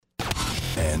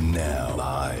And now,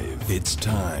 live, it's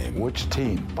time. Which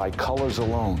team, by colors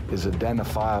alone, is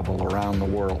identifiable around the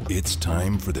world? It's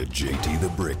time for the JT the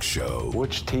Brick Show.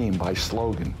 Which team, by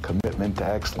slogan, commitment to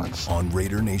excellence? On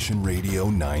Raider Nation Radio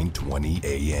 920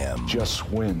 AM. Just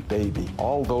win, baby.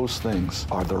 All those things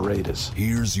are the Raiders.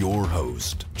 Here's your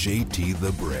host, JT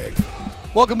the Brick.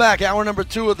 Welcome back. Hour number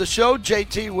 2 of the show.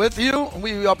 JT with you.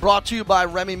 We are brought to you by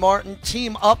Remy Martin.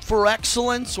 Team up for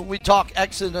excellence. When we talk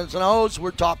X's and O's,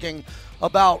 we're talking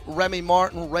about Remy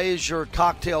Martin. Raise your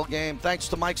cocktail game. Thanks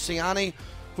to Mike Ciani,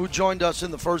 who joined us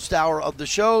in the first hour of the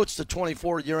show. It's the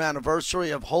 24-year anniversary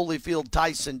of Holyfield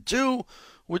Tyson 2,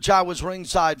 which I was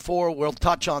ringside for. We'll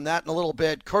touch on that in a little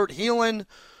bit. Kurt Heelan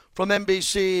from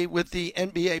NBC with the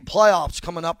NBA playoffs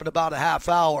coming up in about a half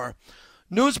hour.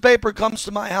 Newspaper comes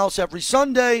to my house every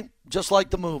Sunday, just like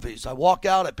the movies. I walk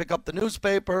out, I pick up the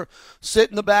newspaper,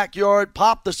 sit in the backyard,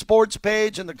 pop the sports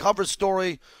page and the cover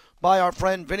story by our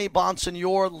friend Vinny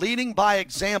Bonsignore, leading by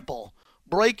example,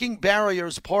 breaking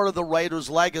barriers, part of the Raiders'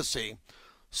 legacy.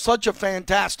 Such a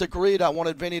fantastic read. I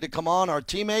wanted Vinny to come on, our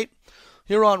teammate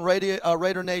here on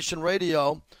Raider Nation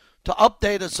Radio, to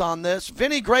update us on this.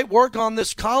 Vinny, great work on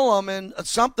this column, and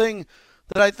something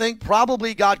that I think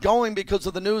probably got going because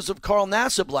of the news of Carl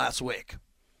Nassib last week.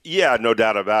 Yeah, no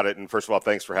doubt about it. And first of all,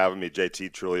 thanks for having me,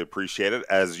 JT. Truly appreciate it,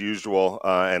 as usual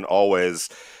and always.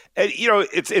 And, you know,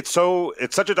 it's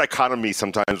such a dichotomy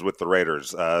sometimes with the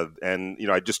Raiders. And, you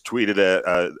know, I just tweeted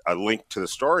a link to the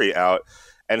story out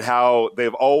and how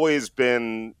they've always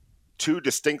been two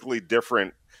distinctly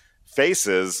different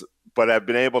faces, but have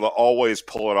been able to always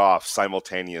pull it off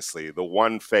simultaneously. The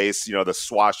one face, you know, the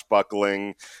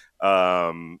swashbuckling,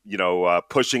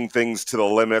 pushing things to the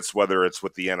limits, whether it's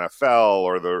with the NFL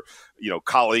or the,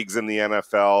 colleagues in the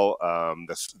NFL,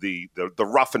 the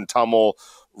rough and tumble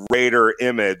Raider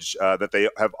image that they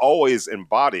have always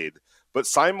embodied. But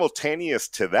simultaneous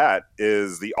to that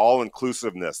is the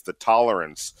all-inclusiveness, the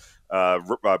tolerance,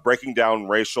 breaking down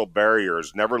racial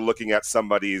barriers, never looking at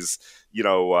somebody's,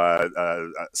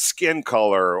 skin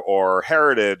color or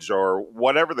heritage or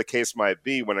whatever the case might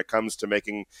be when it comes to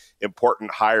making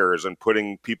important hires and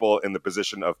putting people in the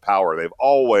position of power. They've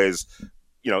always,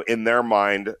 in their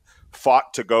mind,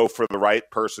 fought to go for the right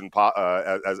person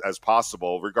as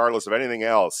possible, regardless of anything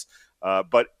else.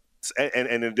 But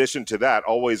in addition to that,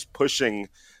 always pushing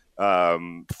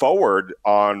forward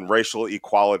on racial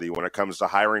equality when it comes to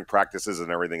hiring practices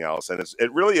and everything else. And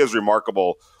it really is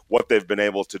remarkable what they've been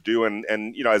able to do. And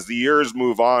as the years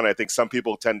move on, I think some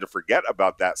people tend to forget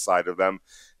about that side of them.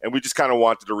 And we just kind of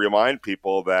wanted to remind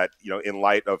people that, in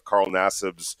light of Carl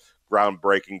Nassib's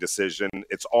groundbreaking decision,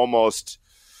 it's almost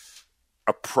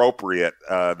appropriate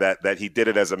that he did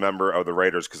it as a member of the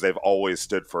Raiders, because they've always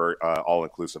stood for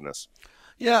all-inclusiveness.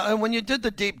 Yeah, and when you did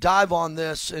the deep dive on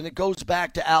this, and it goes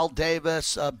back to Al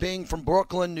Davis, being from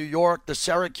Brooklyn, New York, the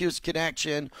Syracuse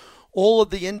connection, all of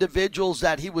the individuals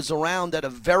that he was around at a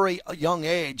very young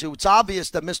age. It's obvious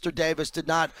that Mr. Davis did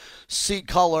not see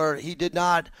color. He did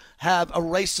not have a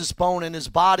racist bone in his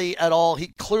body at all. He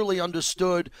clearly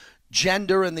understood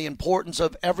gender and the importance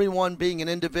of everyone being an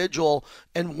individual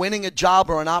and winning a job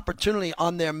or an opportunity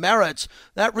on their merits.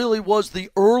 That really was the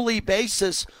early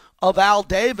basis of Al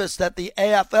Davis that the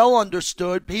AFL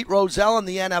understood, Pete Rozelle and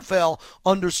the NFL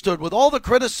understood. With all the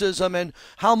criticism and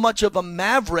how much of a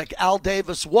maverick Al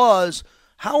Davis was,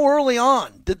 how early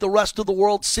on did the rest of the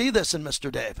world see this in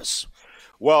Mr. Davis?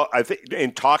 Well, I think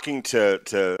in talking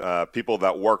to people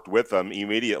that worked with them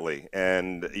immediately,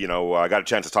 and, I got a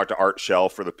chance to talk to Art Shell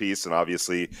for the piece, and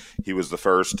obviously he was the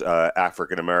first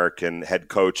African-American head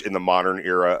coach in the modern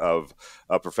era of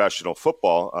professional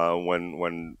football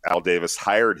when Al Davis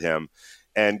hired him.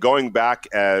 And going back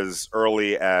as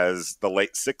early as the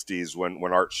late 60s when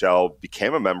Art Shell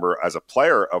became a member as a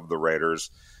player of the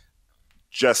Raiders,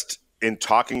 just in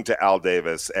talking to Al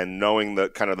Davis and knowing the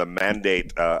kind of the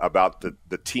mandate about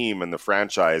the team and the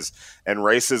franchise, and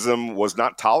racism was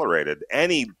not tolerated.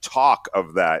 Any talk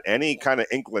of that, any kind of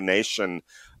inclination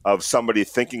of somebody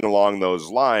thinking along those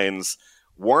lines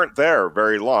weren't there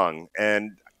very long.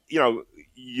 And,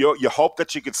 you hope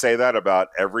that you could say that about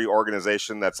every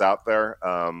organization that's out there.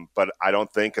 But I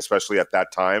don't think, especially at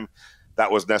that time,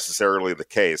 that was necessarily the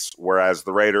case. Whereas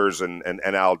the Raiders and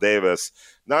Al Davis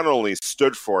not only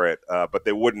stood for it, but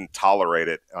they wouldn't tolerate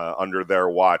it under their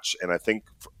watch. And I think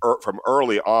from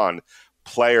early on,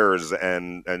 players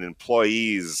and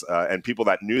employees and people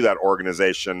that knew that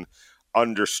organization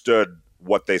understood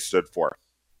what they stood for.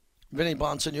 Vinny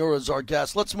Bonsignore is our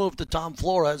guest. Let's move to Tom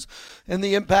Flores and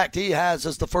the impact he has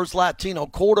as the first Latino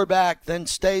quarterback, then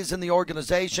stays in the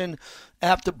organization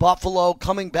after Buffalo,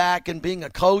 coming back and being a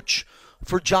coach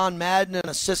for John Madden, an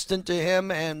assistant to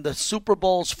him, and the Super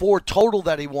Bowls 4 total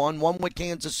that he won, one with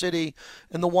Kansas City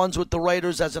and the ones with the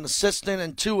Raiders as an assistant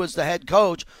and 2 as the head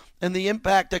coach, and the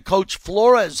impact that Coach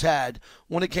Flores had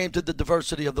when it came to the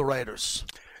diversity of the Raiders.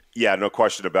 Yeah, no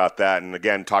question about that. And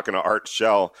again, talking to Art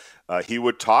Shell, he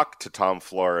would talk to Tom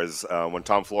Flores when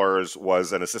Tom Flores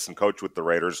was an assistant coach with the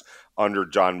Raiders under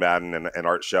John Madden, and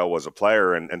Art Shell was a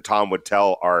player. And Tom would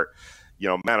tell Art,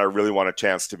 man, I really want a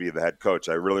chance to be the head coach.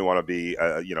 I really want to be,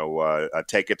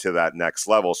 take it to that next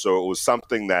level. So it was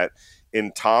something that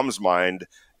in Tom's mind,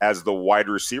 as the wide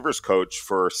receivers coach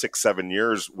for 6-7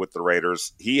 years with the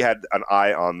Raiders, he had an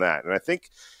eye on that. And I think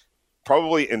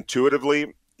probably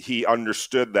intuitively, he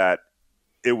understood that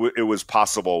it was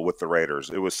possible with the Raiders.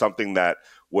 It was something that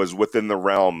was within the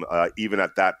realm, even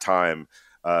at that time,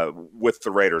 with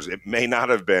the Raiders. It may not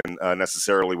have been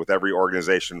necessarily with every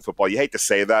organization in football. You hate to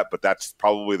say that, but that's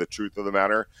probably the truth of the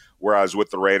matter. Whereas with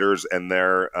the Raiders and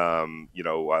their,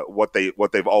 what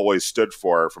they've always stood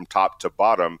for from top to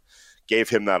bottom, gave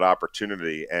him that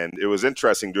opportunity. And it was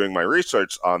interesting doing my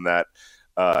research on that.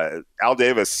 Al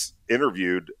Davis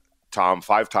interviewed Tom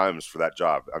 5 times for that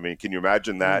job. I mean, can you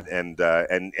imagine that?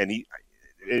 And he,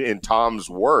 in Tom's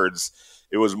words,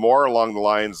 it was more along the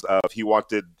lines of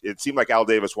it seemed like Al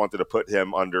Davis wanted to put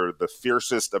him under the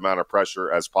fiercest amount of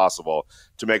pressure as possible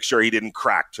to make sure he didn't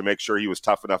crack, to make sure he was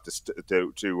tough enough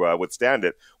to withstand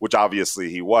it, which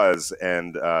obviously he was.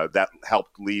 And that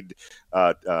helped lead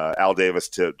Al Davis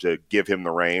to give him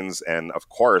the reins. And of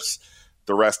course,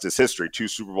 the rest is history. 2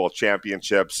 Super Bowl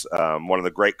championships, one of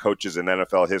the great coaches in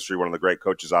NFL history, one of the great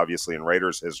coaches, obviously, in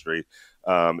Raiders history.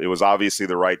 It was obviously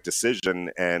the right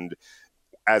decision. And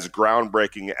as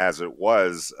groundbreaking as it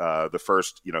was, the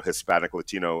first, Hispanic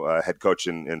Latino head coach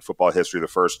in football history, the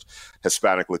first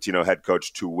Hispanic Latino head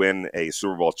coach to win a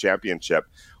Super Bowl championship.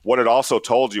 What it also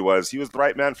told you was he was the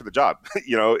right man for the job.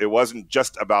 It wasn't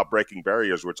just about breaking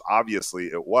barriers, which obviously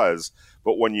it was,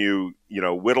 but when you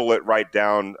whittle it right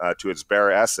down to its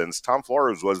bare essence, Tom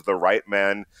Flores was the right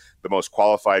man, the most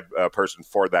qualified person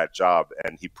for that job,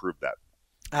 and he proved that.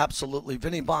 Absolutely.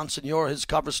 Vinny Bonsignore, his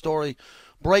cover story,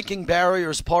 Breaking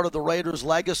Barriers, part of the Raiders'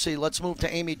 legacy. Let's move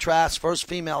to Amy Trask, first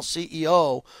female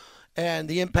CEO, and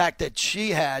the impact that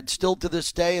she had still to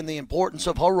this day and the importance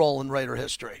of her role in Raider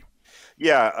history.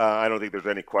 Yeah, I don't think there's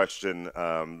any question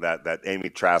that Amy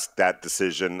Trask, that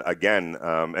decision again,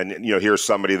 and here's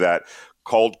somebody that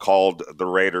called the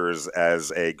Raiders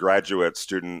as a graduate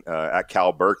student at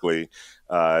Cal Berkeley,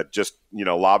 just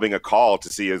lobbing a call to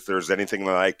see if there's anything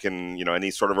that I can, any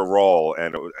sort of a role,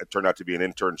 and it turned out to be an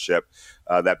internship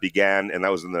that began, and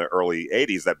that was in the early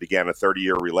 '80s. That began a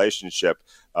 30-year relationship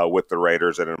with the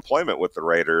Raiders and employment with the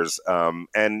Raiders, and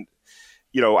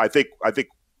I think.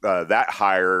 That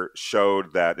hire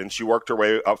showed that, and she worked her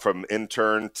way up from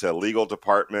intern to legal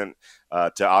department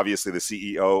to obviously the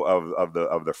CEO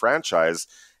of the franchise.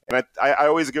 And I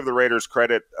always give the Raiders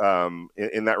credit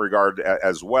in that regard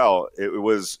as well. It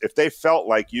was, if they felt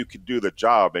like you could do the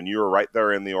job and you were right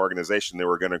there in the organization, they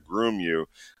were going to groom you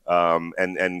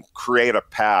and create a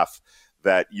path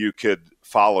that you could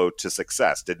follow to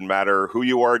success. Didn't matter who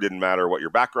you were, didn't matter what your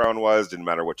background was, didn't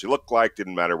matter what you looked like,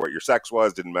 didn't matter what your sex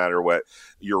was, didn't matter what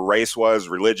your race was,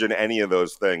 religion, any of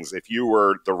those things. If you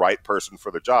were the right person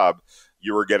for the job,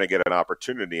 you were going to get an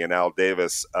opportunity. And Al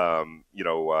Davis,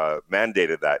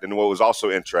 mandated that. And what was also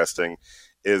interesting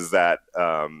is that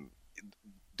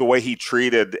the way he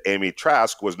treated Amy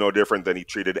Trask was no different than he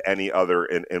treated any other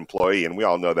employee. And we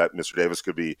all know that Mr. Davis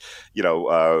could be, a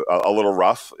little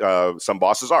rough. Some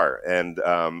bosses are. And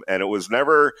there was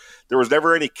never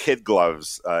any kid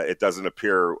gloves. It doesn't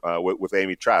appear with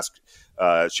Amy Trask.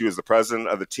 She was the president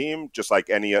of the team, just like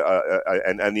any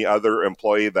other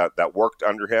employee that worked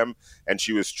under him, and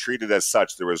she was treated as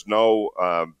such. There was no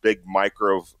big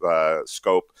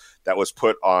microscope that was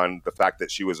put on the fact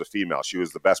that she was a female. She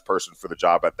was the best person for the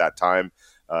job at that time,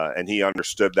 and he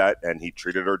understood that, and he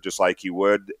treated her just like he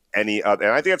would any other.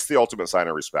 And I think it's the ultimate sign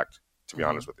of respect, to be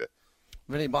honest with you.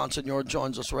 Vinny Bonsignore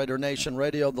joins us, Raider Nation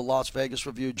Radio, the Las Vegas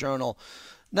Review-Journal.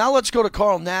 Now let's go to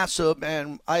Carl Nassib,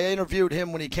 and I interviewed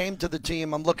him when he came to the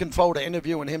team. I'm looking forward to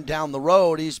interviewing him down the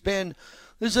road. This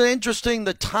is interesting,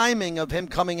 the timing of him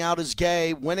coming out as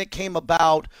gay, when it came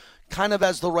about, kind of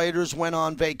as the Raiders went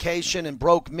on vacation and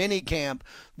broke minicamp.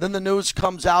 Then the news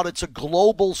comes out, it's a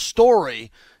global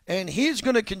story, and he's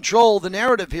going to control the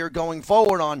narrative here going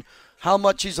forward on how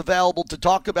much he's available to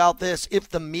talk about this. If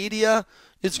the media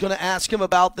is going to ask him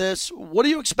about this. What do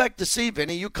you expect to see,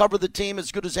 Vinny? You cover the team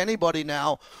as good as anybody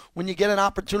now. When you get an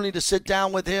opportunity to sit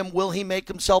down with him, will he make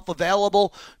himself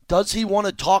available? Does he want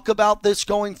to talk about this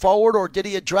going forward, or did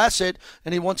he address it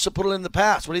and he wants to put it in the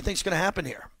past? What do you think is going to happen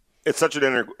here? It's such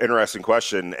an interesting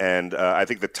question, and I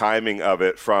think the timing of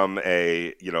it from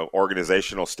a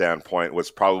organizational standpoint was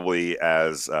probably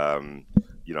as it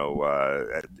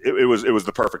was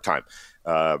the perfect time.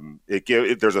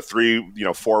 There's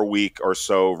a 4 week or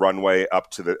so runway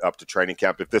up to training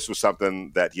camp. If this was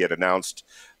something that he had announced,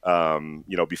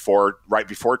 right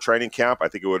before training camp, I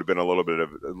think it would have been a little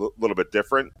bit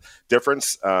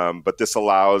difference. But this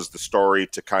allows the story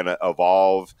to kind of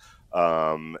evolve.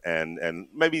 And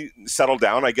maybe settle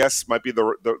down, I guess, might be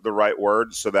the right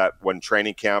word, so that when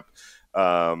training camp,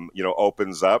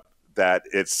 opens up, that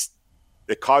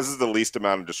it causes the least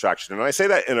amount of distraction. And I say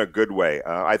that in a good way.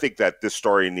 I think that this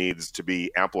story needs to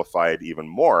be amplified even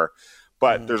more.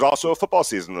 But there's also a football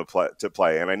season to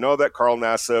play. And I know that Carl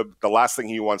Nassib, the last thing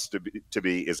he wants to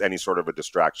be is any sort of a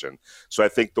distraction. So I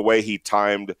think the way he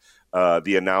timed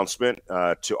the announcement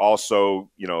to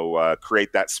also,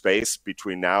 create that space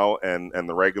between now and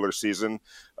the regular season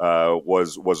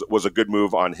was a good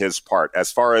move on his part.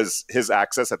 As far as his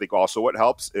access, I think also what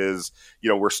helps is,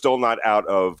 we're still not out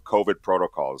of COVID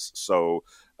protocols. So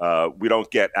we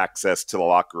don't get access to the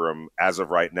locker room as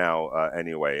of right now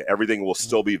anyway. Everything will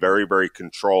still be very, very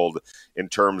controlled in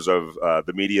terms of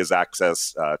the media's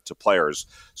access to players.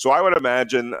 So I would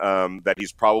imagine that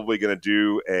he's probably going to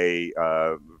do a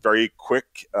very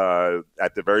quick,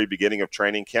 at the very beginning of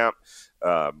training camp,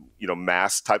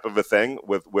 mass type of a thing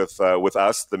with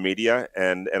us, the media.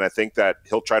 And I think that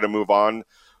he'll try to move on,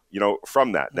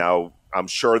 from that. Now, I'm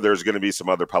sure there's going to be some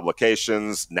other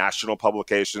publications, national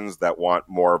publications, that want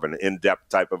more of an in-depth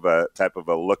type of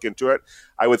a look into it.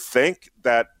 I would think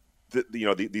that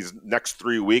these next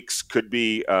 3 weeks could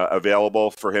be available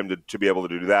for him to be able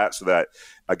to do that, so that,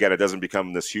 again, it doesn't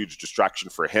become this huge distraction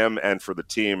for him and for the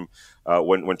team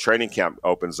when training camp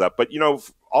opens up. But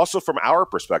also from our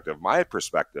perspective, my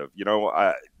perspective,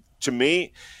 to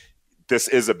me, this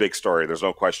is a big story. There's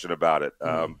no question about it.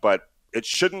 But it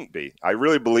shouldn't be. I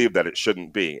really believe that it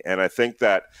shouldn't be, and I think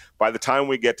that by the time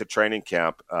we get to training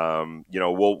camp,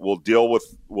 we'll deal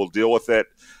with it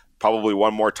probably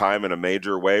one more time in a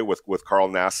major way with Carl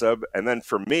Nassib, and then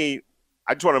for me,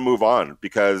 I just want to move on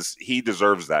because he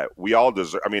deserves that. We all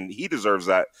deserve. I mean, he deserves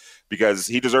that because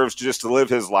he deserves just to live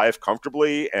his life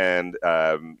comfortably and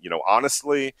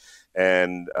honestly,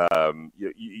 and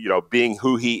being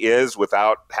who he is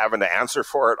without having to answer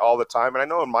for it all the time. And I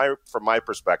know from my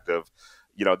perspective,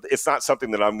 it's not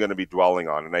something that I'm going to be dwelling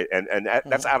on, and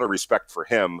that's out of respect for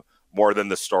him more than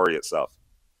the story itself.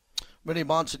 Vinny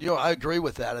Bonsignore, I agree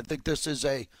with that. I think this is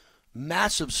a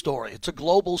massive story. It's a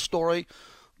global story.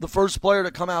 The first player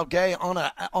to come out gay on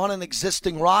an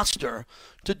existing roster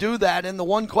to do that. And the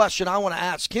one question I want to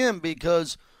ask him,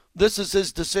 because this is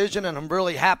his decision and I'm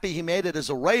really happy he made it as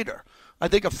a Raider. I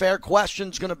think a fair question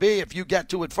is going to be, if you get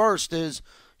to it first, is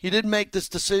he didn't make this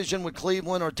decision with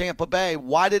Cleveland or Tampa Bay.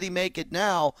 Why did he make it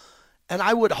now? And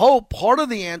I would hope part of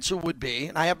the answer would be,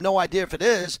 and I have no idea if it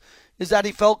is that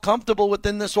he felt comfortable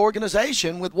within this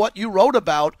organization with what you wrote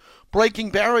about,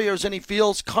 breaking barriers, and he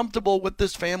feels comfortable with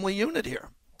this family unit here.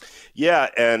 Yeah,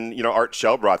 and Art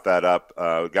Shell brought that up.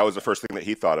 That was the first thing that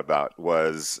he thought about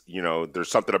was, there's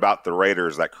something about the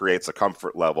Raiders that creates a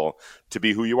comfort level to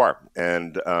be who you are,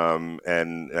 and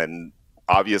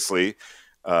obviously,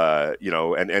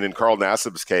 and in Carl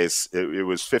Nassib's case, it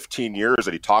was 15 years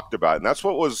that he talked about, and that's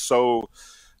what was so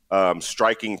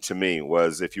striking to me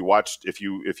was if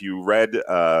you read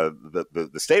the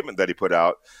statement that he put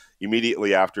out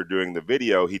immediately after doing the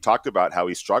video, he talked about how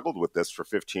he struggled with this for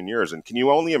 15 years. And can you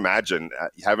only imagine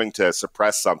having to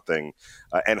suppress something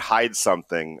and hide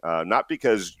something, not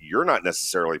because you're not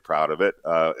necessarily proud of it,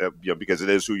 because it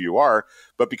is who you are,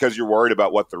 but because you're worried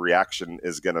about what the reaction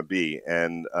is going to be.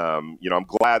 And, I'm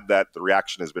glad that the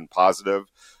reaction has been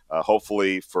positive.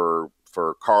 Hopefully for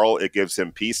Carl, it gives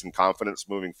him peace and confidence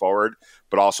moving forward,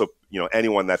 but also,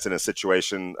 anyone that's in a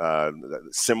situation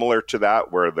similar to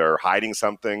that, where they're hiding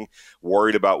something,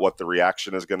 worried about what the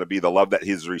reaction is going to be, the love that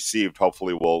he's received,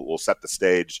 hopefully will set the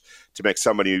stage to make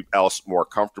somebody else more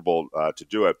comfortable to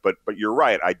do it. But you're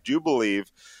right. I do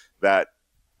believe that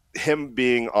him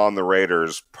being on the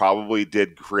Raiders probably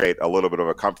did create a little bit of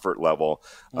a comfort level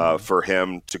for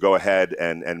him to go ahead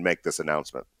and make this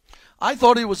announcement. I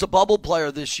thought he was a bubble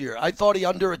player this year. I thought he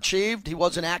underachieved. He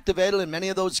wasn't activated in many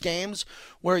of those games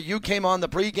where you came on the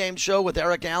pregame show with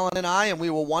Eric Allen and I, and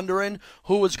we were wondering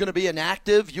who was going to be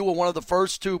inactive. You were one of the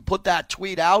first to put that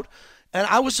tweet out. And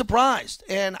I was surprised,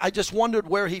 and I just wondered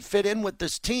where he fit in with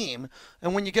this team.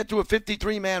 And when you get to a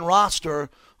 53-man roster,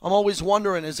 I'm always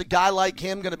wondering, is a guy like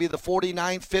him going to be the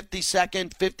 49th,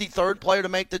 52nd, 53rd player to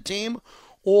make the team?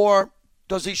 Or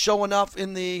does he show enough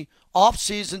in the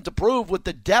offseason to prove with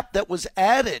the depth that was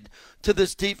added to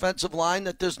this defensive line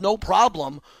that there's no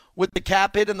problem with the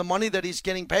cap hit and the money that he's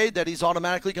getting paid that he's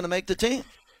automatically going to make the team?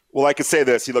 Well, I could say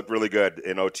this. He looked really good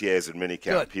in OTAs and minicamp.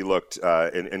 Good. He looked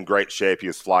in great shape. He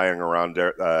was flying around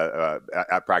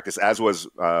at practice, as was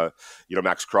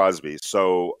Max Crosby.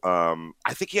 So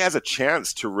I think he has a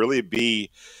chance to really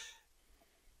be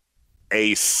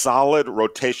a solid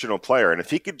rotational player. And if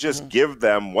he could just give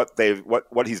them what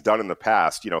he's done in the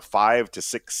past, 5 to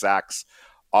 6 sacks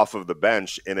off of the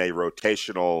bench in a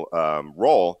rotational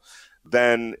role,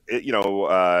 then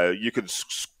you could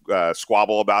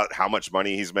squabble about how much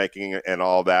money he's making and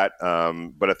all that.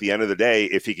 But at the end of the day,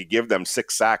 if he could give them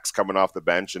 6 sacks coming off the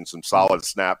bench and some solid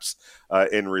snaps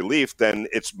in relief, then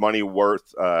it's money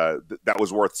worth that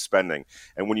was worth spending.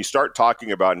 And when you start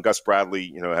talking about, and Gus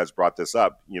Bradley, has brought this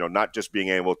up, not just being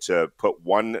able to put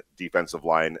one defensive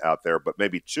line out there, but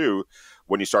maybe two.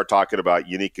 When you start talking about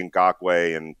Yannick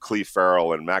Ngakoue and Cleve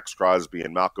Farrell and Max Crosby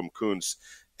and Malcolm Kuntz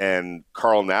and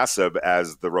Carl Nassib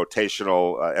as the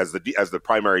rotational, as the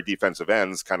primary defensive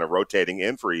ends, kind of rotating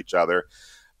in for each other,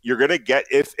 you're going to get,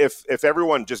 if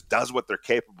everyone just does what they're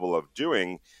capable of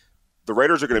doing, the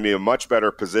Raiders are going to be in a much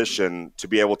better position to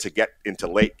be able to get into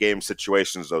late game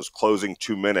situations, those closing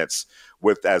 2 minutes,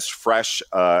 with as fresh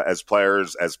as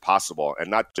players as possible. And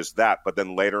not just that, but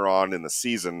then later on in the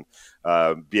season,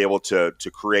 be able to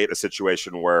create a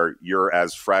situation where you're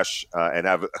as fresh and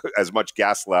have as much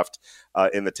gas left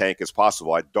in the tank as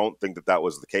possible. I don't think that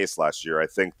was the case last year. I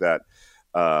think that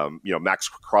Max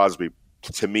Crosby,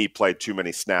 to me, played too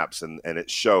many snaps, and it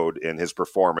showed in his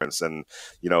performance, and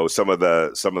some of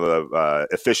the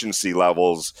efficiency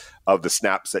levels of the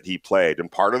snaps that he played.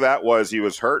 And part of that was he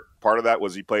was hurt. Part of that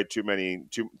was he played too many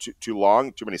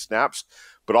snaps.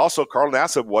 But also, Carl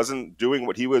Nassib wasn't doing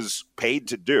what he was paid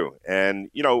to do. And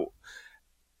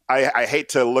I hate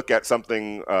to look at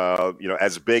something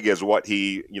as big as what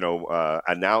he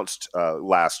announced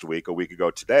last week, a week ago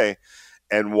today,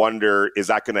 and wonder, is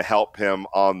that going to help him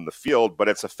on the field? But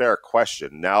it's a fair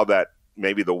question. Now that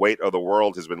maybe the weight of the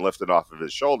world has been lifted off of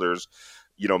his shoulders,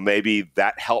 maybe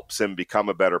that helps him become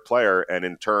a better player, and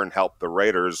in turn help the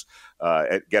Raiders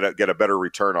get a better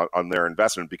return on their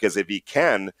investment. Because if he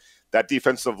can, that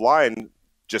defensive line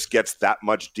just gets that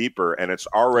much deeper, and it's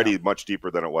already much deeper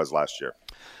than it was last year.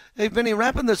 Hey, Vinny,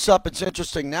 wrapping this up, it's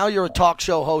interesting. Now you're a talk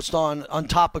show host on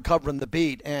top of covering the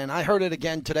beat, and I heard it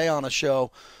again today on a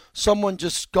show. Someone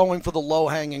just going for the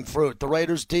low-hanging fruit. The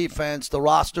Raiders' defense, the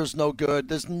roster's no good.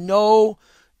 There's no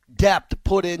depth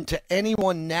put into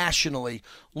anyone nationally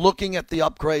looking at the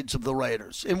upgrades of the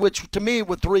Raiders, in which, to me,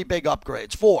 were 3 big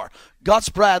upgrades. 4, Gus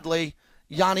Bradley,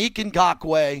 Yannick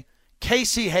Ngakoue,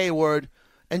 Casey Hayward,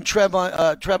 and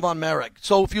Trevon Merrick.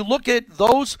 So if you look at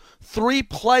those 3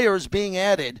 players being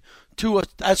added to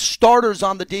as starters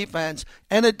on the defense,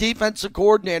 and a defensive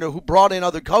coordinator who brought in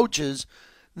other coaches,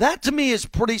 that to me is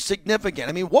pretty significant.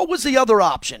 I mean, what was the other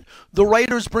option? The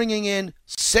Raiders bringing in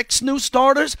 6 new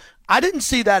starters? I didn't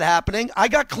see that happening. I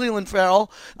got Cleve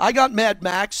Farrell. I got Mad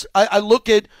Max. I look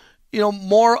at,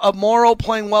 Morrow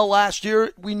playing well last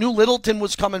year. We knew Littleton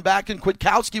was coming back, and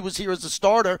Kwiatkowski was here as a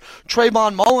starter.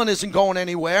 Trayvon Mullen isn't going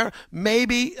anywhere.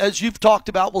 Maybe, as you've talked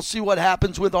about, we'll see what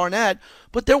happens with Arnett.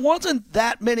 But there wasn't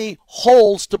that many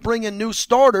holes to bring in new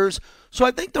starters. So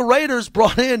I think the Raiders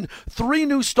brought in 3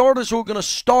 new starters who are going to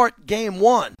start game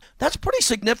 1. That's pretty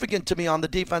significant to me on the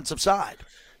defensive side.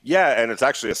 Yeah, and it's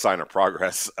actually a sign of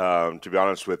progress, to be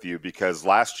honest with you, because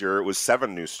last year it was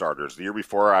 7 new starters. The year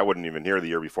before, I wouldn't even hear the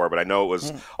year before, but I know it was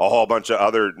a whole bunch of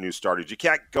other new starters. You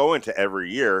can't go into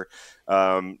every year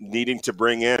needing to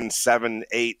bring in 7,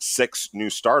 8, 6 new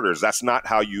starters. That's not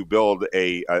how you build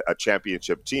a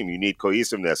championship team. You need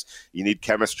cohesiveness. You need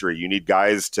chemistry. You need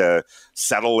guys to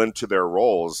settle into their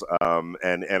roles.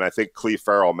 And I think Cleve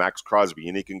Farrell, Max Crosby,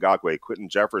 Yannick Ngakoue, Quentin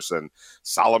Jefferson,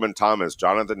 Solomon Thomas,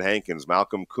 Jonathan Hankins,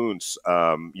 Malcolm Kuntz,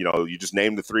 you just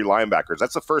named the 3 linebackers.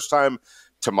 That's the first time,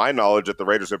 to my knowledge, that the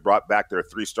Raiders have brought back their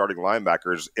 3 starting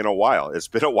linebackers in a while. It's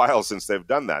been a while since they've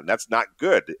done that, and that's not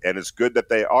good, and it's good that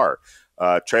they are.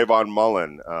 Trayvon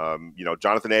Mullen,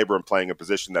 Jonathan Abram playing a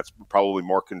position that's probably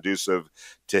more conducive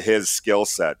to his skill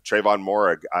set. Trayvon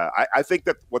Morig. I think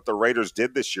that what the Raiders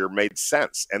did this year made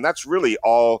sense, and that's really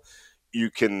all you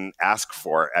can ask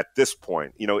for at this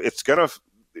point.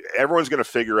 Everyone's going to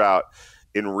figure out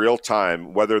in real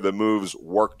time whether the moves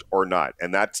worked or not.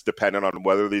 And that's dependent on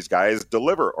whether these guys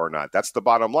deliver or not. That's the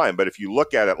bottom line. But if you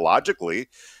look at it logically,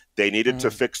 they needed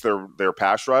to fix their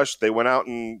pass rush. They went out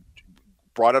and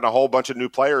brought in a whole bunch of new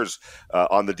players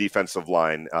on the defensive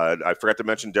line. I forgot to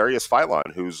mention Darius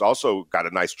Philon, who's also got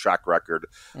a nice track record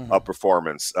of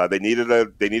performance. They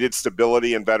needed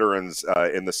stability and veterans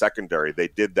in the secondary. They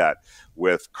did that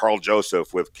with Carl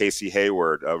Joseph, with Casey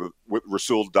Hayward, with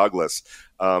Rasul Douglas.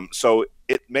 So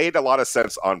it made a lot of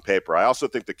sense on paper. I also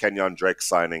think the Kenyon Drake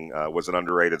signing was an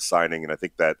underrated signing, and I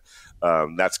think that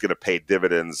that's going to pay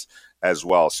dividends as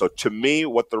well. So to me,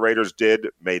 what the Raiders did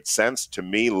made sense. To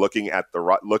me, looking at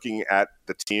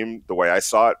the team the way I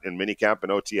saw it in minicamp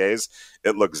and OTAs,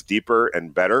 it looks deeper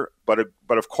and better. But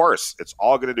of course, it's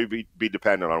all going to be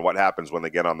dependent on what happens when they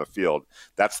get on the field.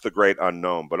 That's the great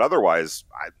unknown. But otherwise,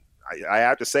 I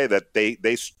have to say that they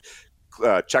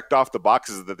checked off the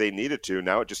boxes that they needed to.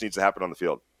 Now it just needs to happen on the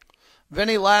field.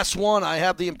 Vinny, last one. I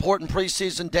have the important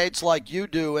preseason dates like you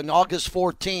do. And August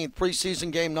 14th,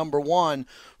 preseason game number 1.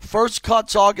 First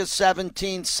cut's August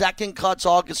 17th. Second cut's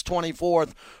August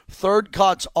 24th. Third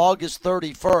cut's August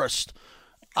 31st.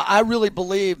 I really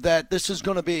believe that this is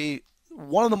going to be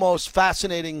one of the most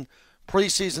fascinating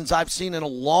preseasons I've seen in a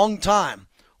long time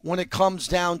when it comes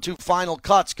down to final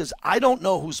cuts, because I don't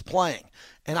know who's playing.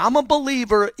 And I'm a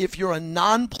believer, if you're a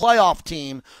non-playoff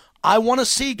team, I want to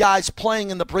see guys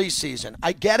playing in the preseason.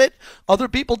 I get it. Other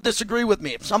people disagree with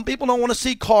me. If some people don't want to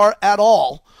see Carr at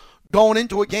all going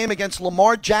into a game against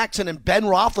Lamar Jackson and Ben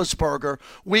Roethlisberger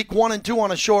week 1 and 2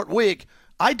 on a short week,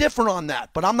 I differ on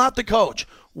that, but I'm not the coach.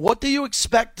 What do you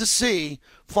expect to see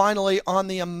finally on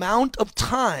the amount of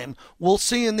time we'll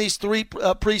see in these 3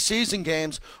 preseason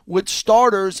games with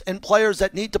starters and players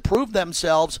that need to prove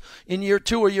themselves in year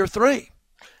 2 or year 3?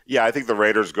 Yeah, I think the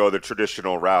Raiders go the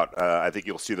traditional route. I think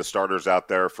you'll see the starters out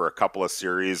there for a couple of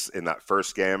series in that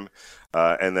first game,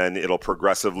 and then it'll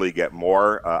progressively get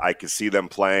more. I could see them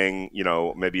playing,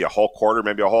 maybe a whole quarter,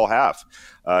 maybe a whole half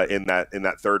in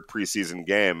that third preseason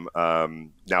game.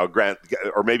 Now,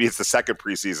 or maybe it's the second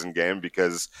preseason game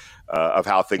because of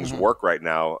how things work right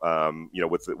now.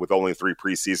 With only 3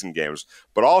 preseason games,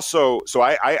 but also, so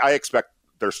I expect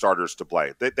their starters to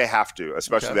play. They have to,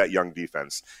 especially that young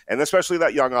defense and especially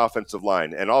that young offensive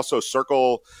line. And also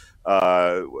circle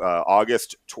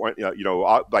August 20,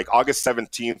 like August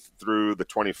 17th through the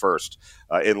 21st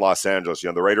in Los Angeles.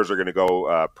 The Raiders are going to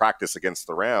go practice against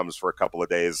the Rams for a couple of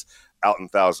days out in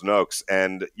Thousand Oaks.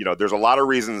 And, there's a lot of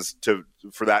reasons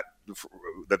for that.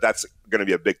 That's going to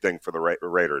be a big thing for the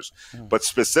Raiders. But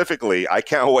specifically, I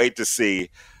can't wait to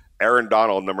see Aaron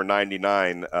Donald, number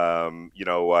 99,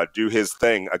 do his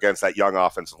thing against that young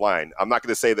offensive line. I'm not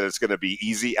going to say that it's going to be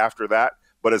easy after that,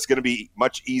 but it's going to be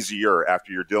much easier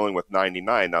after you're dealing with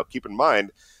 99. Now, keep in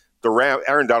mind,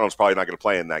 Aaron Donald's probably not going to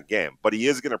play in that game, but he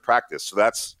is going to practice.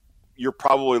 So you're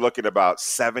probably looking at about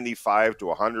 75 to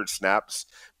 100 snaps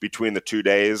between the 2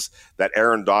 days that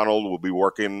Aaron Donald will be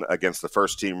working against the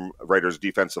first-team Raiders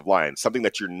defensive line, something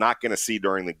that you're not going to see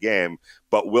during the game,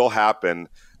 but will happen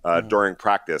during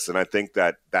practice. And I think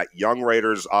that young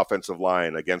Raiders offensive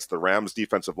line against the Rams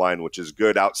defensive line, which is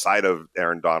good outside of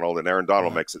Aaron Donald, and Aaron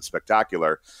Donald makes it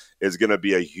spectacular, is going to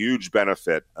be a huge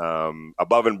benefit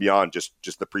above and beyond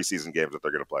just the preseason games that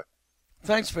they're going to play.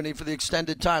 Thanks, Vinny, for the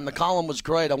extended time. The column was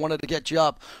great. I wanted to get you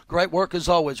up. Great work as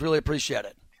always. Really appreciate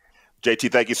it.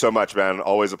 JT, thank you so much, man.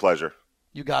 Always a pleasure.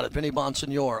 You got it. Vinny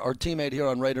Bonsignore, our teammate here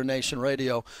on Raider Nation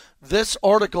Radio. This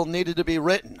article needed to be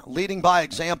written. Leading by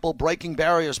example, breaking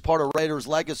barriers, part of Raiders'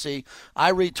 legacy.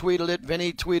 I retweeted it.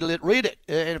 Vinny tweeted it. Read it.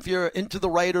 And if you're into the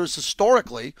Raiders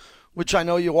historically, which I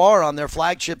know you are on their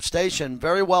flagship station,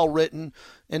 very well written,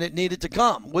 and it needed to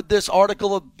come. Would this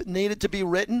article have needed to be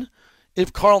written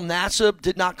if Carl Nassib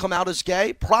did not come out as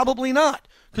gay? Probably not,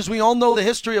 because we all know the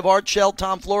history of Art Shell,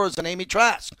 Tom Flores, and Amy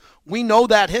Trask. We know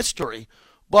that history.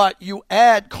 But you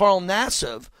add Carl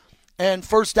Nassib and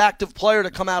first active player to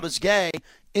come out as gay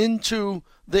into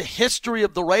the history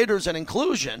of the Raiders and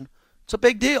inclusion, it's a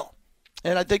big deal.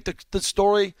 And I think the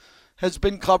story has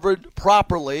been covered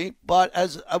properly. But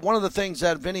as one of the things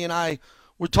that Vinny and I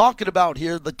were talking about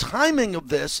here, the timing of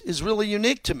this is really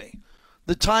unique to me.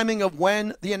 The timing of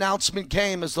when the announcement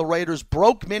came as the Raiders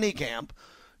broke minicamp,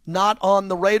 not on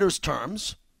the Raiders'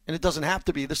 terms. And it doesn't have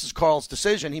to be. This is Carl's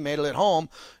decision. He made it at home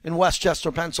in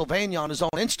Westchester, Pennsylvania on his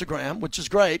own Instagram, which is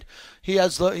great. He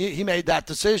made that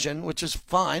decision, which is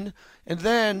fine. And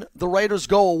then the Raiders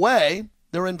go away.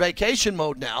 They're in vacation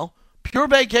mode now. Pure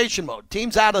vacation mode.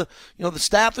 Team's out of, the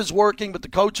staff is working, but the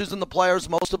coaches and the players,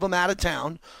 most of them out of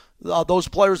town. Those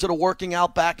players that are working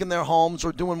out back in their homes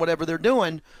or doing whatever they're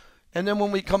doing. And then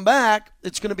when we come back,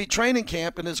 it's going to be training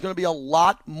camp, and there's going to be a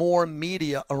lot more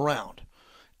media around.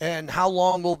 And how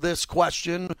long will this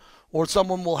question, or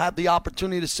someone will have the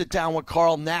opportunity to sit down with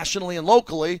Carl nationally and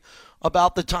locally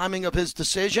about the timing of his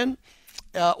decision,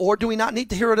 or do we not need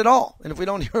to hear it at all? And if we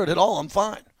don't hear it at all, I'm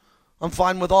fine. I'm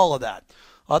fine with all of that.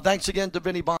 Thanks again to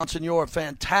Vinny Bonsignore.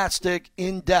 Fantastic,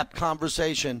 in-depth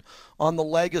conversation on the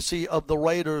legacy of the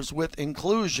Raiders with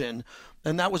inclusion.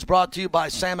 And that was brought to you by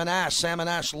Sam &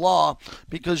 Ash Law,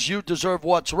 because you deserve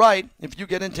what's right. If you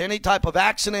get into any type of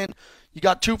accident, you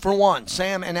got 2 for 1.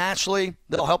 Sam and Ashley,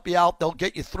 they'll help you out. They'll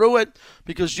get you through it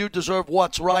because you deserve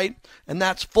what's right. And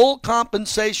that's full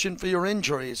compensation for your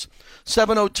injuries.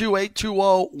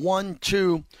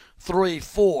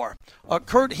 702-820-1234.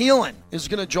 Kurt Helin is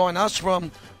going to join us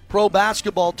from Pro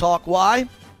Basketball Talk. Why?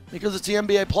 Because it's the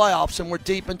NBA playoffs and we're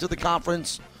deep into the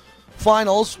conference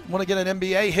finals. Want to get an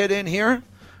NBA hit in here.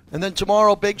 And then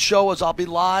tomorrow, big show, as I'll be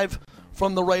live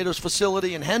from the Raiders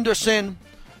facility in Henderson,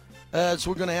 as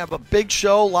we're going to have a big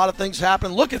show. A lot of things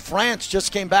happen. Look at France,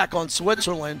 just came back on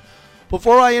Switzerland.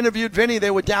 Before I interviewed Vinny,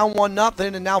 they were down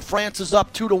 1-0, and now France is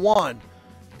up 2-1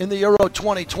 in the Euro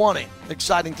 2020.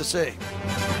 Exciting to see.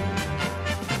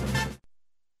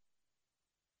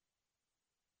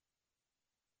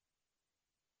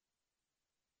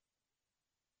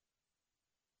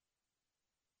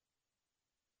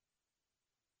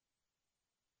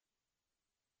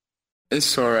 It's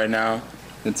sore right now.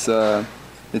 It's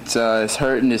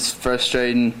hurting. It's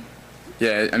frustrating.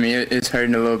 Yeah, I mean it's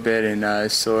hurting a little bit and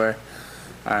it's sore.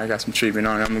 I got some treatment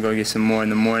on it. I'm gonna go get some more in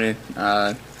the morning.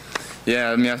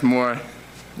 Yeah, I mean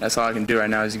that's all I can do right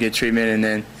now is get treatment. And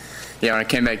then when I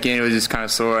came back in, it was just kind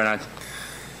of sore, and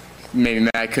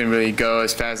I couldn't really go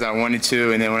as fast as I wanted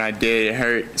to. And then when I did, it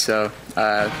hurt. So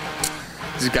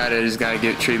just gotta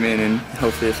get treatment, and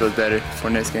hopefully it feels better for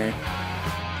next game.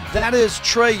 That is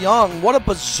Trae Young. What a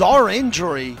bizarre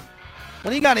injury.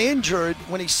 When he got injured,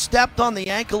 when he stepped on the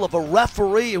ankle of a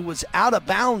referee who was out of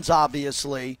bounds,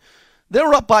 obviously, they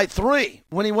were up by 3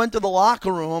 when he went to the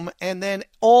locker room, and then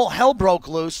all hell broke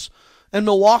loose, and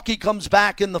Milwaukee comes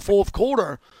back in the fourth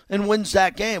quarter and wins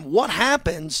that game. What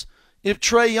happens if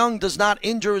Trae Young does not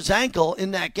injure his ankle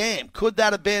in that game? Could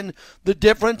that have been the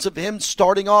difference of him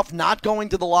starting off, not going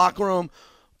to the locker room?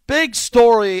 Big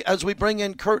story as we bring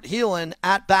in Kurt Helin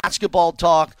at Basketball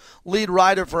Talk, lead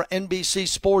writer for NBC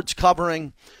Sports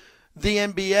covering the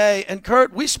NBA. And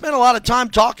Kurt, we spent a lot of time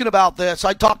talking about this.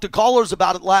 I talked to callers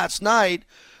about it last night.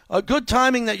 Good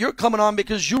timing that you're coming on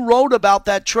because you wrote about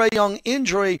that Trae Young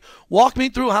injury. Walk me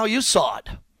through how you saw it.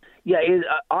 Yeah,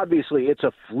 obviously it's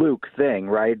a fluke thing,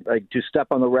 right? Like to step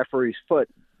on the referee's foot.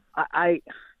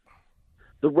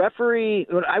 The referee,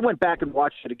 when I went back and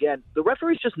watched it again, the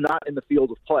referee's just not in the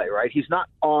field of play, right? He's not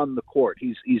on the court.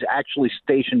 He's actually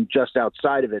stationed just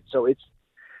outside of it. So it's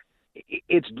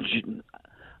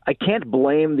I can't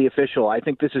blame the official. I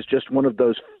think this is just one of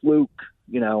those fluke,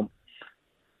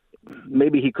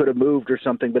 maybe he could have moved or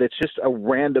something, but it's just a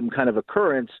random kind of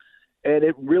occurrence. And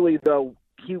it really, though,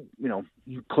 he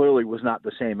clearly was not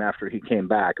the same after he came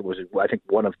back. It was, I think,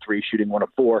 1 of 3 shooting, 1 of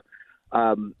 4.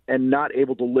 And not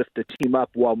able to lift the team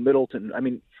up while Middleton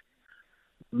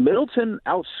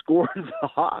outscored the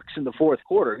Hawks in the fourth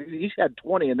quarter. He's had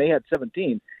 20 and they had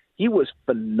 17. He was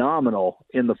phenomenal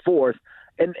in the fourth.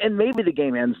 And maybe the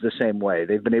game ends the same way.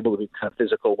 They've been able to be kind of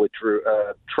physical with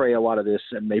Trae a lot of this,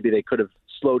 and maybe they could have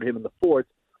slowed him in the fourth.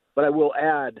 But I will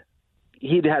add,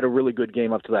 he'd had a really good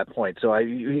game up to that point. So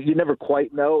you never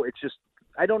quite know. It's just,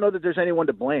 I don't know that there's anyone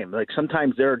to blame. Like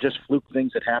sometimes there are just fluke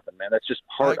things that happen, man. That's just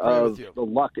part of the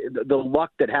luck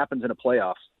that happens in a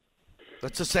playoffs.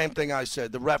 That's the same thing I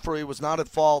said. The referee was not at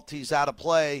fault. He's out of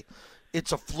play.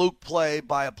 It's a fluke play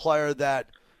by a player that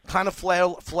kind of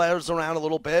flares around a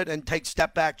little bit and takes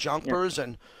step-back jumpers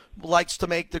and likes to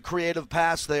make the creative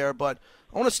pass there. But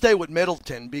I want to stay with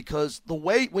Middleton because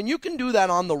when you can do that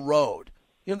on the road,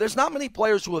 there's not many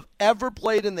players who have ever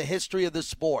played in the history of this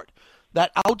sport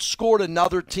that outscored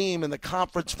another team in the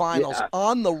conference finals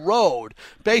on the road,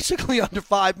 basically under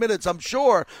 5 minutes. I'm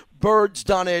sure Bird's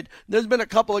done it. There's been a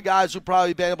couple of guys who've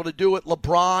probably been able to do it.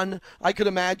 LeBron, I could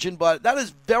imagine, but that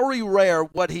is very rare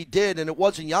what he did, and it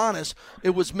wasn't Giannis. It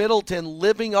was Middleton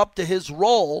living up to his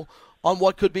role on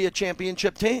what could be a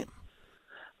championship team.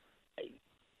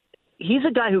 He's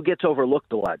a guy who gets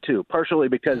overlooked a lot, too, partially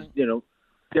because,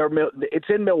 it's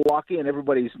in Milwaukee, and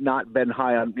everybody's not been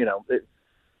high on,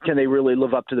 can they really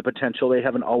live up to the potential? They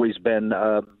haven't always been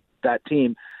that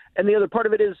team. And the other part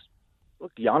of it is,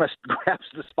 look, Giannis grabs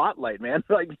the spotlight, man.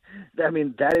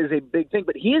 That is a big thing.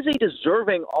 But he is a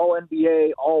deserving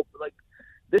All-NBA,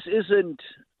 this isn't,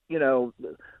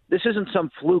 This isn't some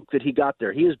fluke that he got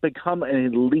there. He has become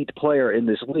an elite player in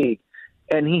this league,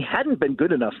 and he hadn't been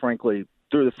good enough, frankly,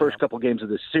 through the first couple games of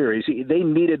this series. They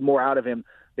needed more out of him.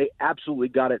 They absolutely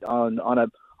got it on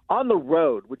the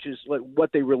road, which is like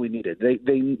what they really needed.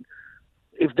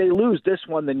 If they lose this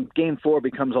one, then Game 4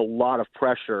 becomes a lot of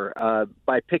pressure.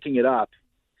 By picking it up,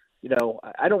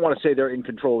 I don't want to say they're in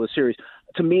control of the series.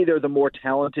 To me, they're the more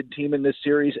talented team in this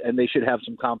series, and they should have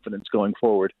some confidence going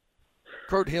forward.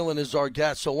 Kurt Helin is our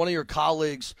guest. So one of your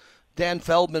colleagues, Dan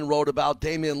Feldman, wrote about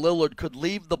Damian Lillard could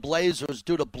leave the Blazers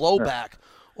due to blowback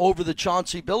over the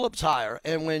Chauncey Billups hire.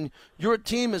 And when your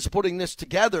team is putting this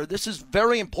together, this is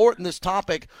very important, this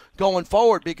topic going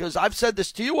forward, because I've said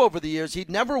this to you over the years. He'd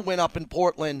never win up in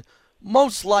Portland,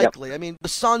 most likely. Yep. I mean, the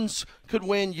Suns could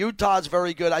win. Utah's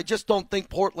very good. I just don't think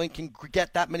Portland can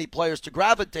get that many players to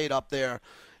gravitate up there.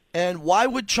 And why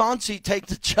would Chauncey take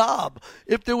the job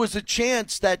if there was a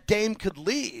chance that Dame could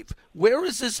leave? Where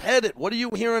is this headed? What are you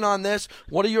hearing on this?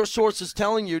 What are your sources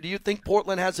telling you? Do you think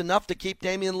Portland has enough to keep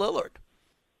Damian Lillard?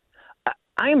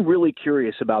 I'm really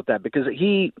curious about that because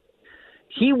he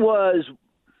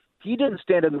didn't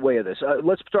stand in the way of this.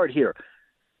 Let's start here.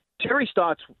 Terry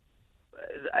Stotts,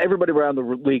 everybody around the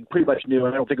league pretty much knew,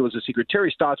 and I don't think it was a secret,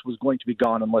 Terry Stotts was going to be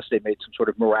gone unless they made some sort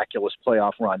of miraculous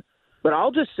playoff run. But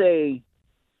I'll just say,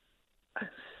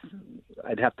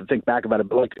 I'd have to think back about it,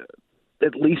 but like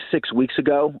at least 6 weeks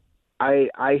ago,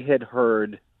 I had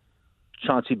heard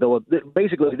Chauncey Billups.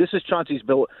 Basically, this is Chauncey's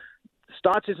Billups.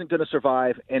 Stotts isn't going to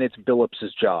survive, and it's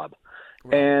Billups' job.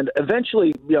 Right. And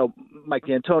eventually, Mike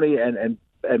D'Antoni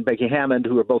and Becky Hammond,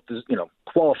 who are both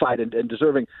qualified and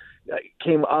deserving,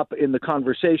 came up in the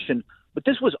conversation. But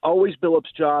this was always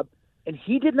Billups' job, and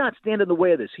he did not stand in the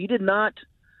way of this. He did not.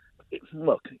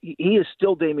 Look, he is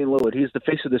still Damian Lillard. He is the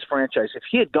face of this franchise. If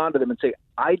he had gone to them and say,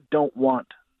 I don't want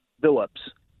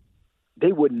Billups,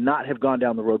 they would not have gone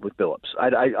down the road with Billups.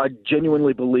 I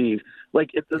genuinely believe,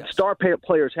 star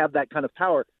players have that kind of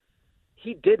power.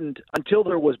 He didn't until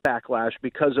there was backlash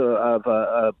because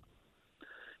of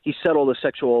he settled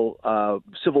a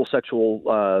civil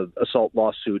sexual assault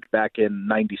lawsuit back in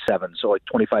 '97, so like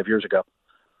 25 years ago.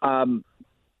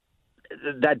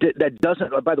 That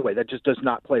doesn't. By the way, that just does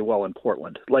not play well in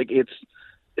Portland.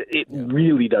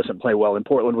 Really doesn't play well in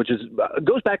Portland, which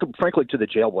goes back, frankly, to the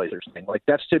Jailblazers thing. Like,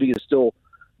 that city is still,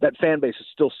 that fan base is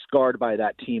still scarred by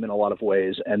that team in a lot of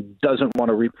ways and doesn't want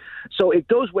to So it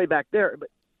goes way back there. But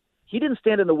he didn't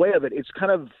stand in the way of it. It's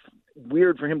kind of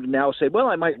weird for him to now say, well,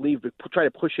 I might leave, but try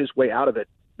to push his way out of it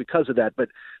because of that. But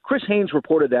Chris Haynes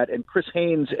reported that, and Chris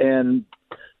Haynes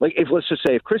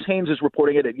if Chris Haynes is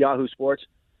reporting it at Yahoo Sports,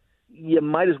 you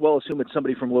might as well assume it's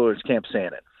somebody from Lillard's camp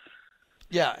saying it.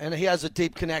 Yeah, and he has a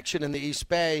deep connection in the East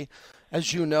Bay,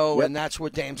 as you know, and that's where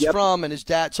Dame's from and his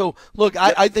dad. So, look,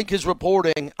 I think his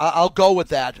reporting, I'll go with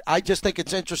that. I just think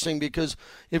it's interesting because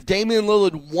if Damian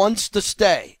Lillard wants to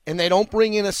stay and they don't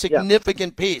bring in a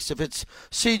significant piece, if it's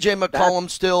C.J. McCollum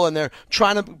still and they're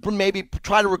trying to maybe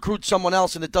try to recruit someone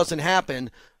else and it doesn't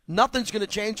happen, nothing's going to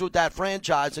change with that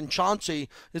franchise, and Chauncey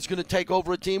is going to take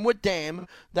over a team with Dame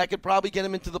that could probably get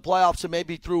him into the playoffs and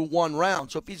maybe through one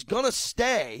round. So if he's going to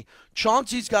stay,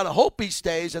 Chauncey's got to hope he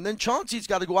stays, and then Chauncey's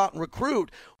got to go out and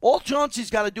recruit. All Chauncey's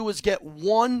got to do is get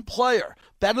one player,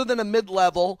 better than a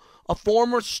mid-level, a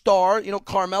former star.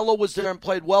 Carmelo was there and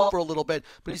played well for a little bit,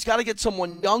 but he's got to get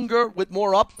someone younger with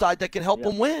more upside that can help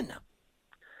him win.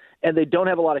 And they don't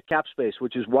have a lot of cap space,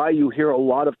 which is why you hear a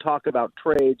lot of talk about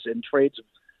trades.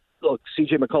 Look,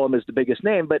 C.J. McCollum is the biggest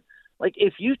name, but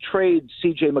if you trade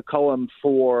C.J. McCollum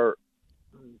for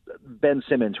Ben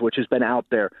Simmons, which has been out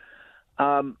there,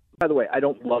 by the way, I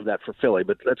don't love that for Philly,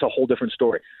 but that's a whole different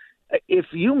story. If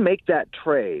you make that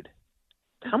trade,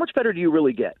 how much better do you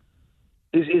really get?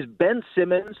 Is Ben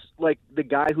Simmons the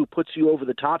guy who puts you over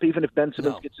the top, even if Ben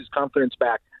Simmons gets his confidence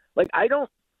back? I don't,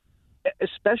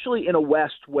 especially in a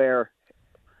West where,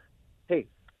 hey,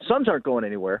 Suns aren't going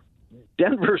anywhere.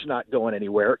 Denver's not going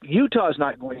anywhere. Utah's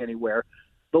not going anywhere.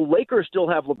 The Lakers still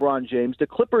have LeBron James. The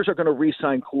Clippers are going to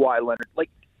re-sign Kawhi Leonard.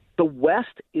 The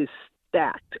West is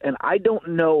stacked, and I don't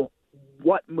know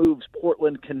what moves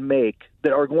Portland can make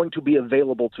that are going to be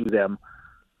available to them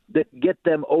that get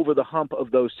them over the hump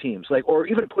of those teams, or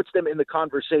even puts them in the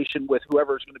conversation with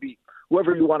whoever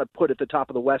you want to put at the top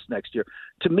of the West next year.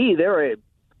 To me, they're a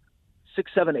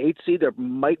 6, 7, 8 seed. They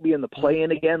might be in the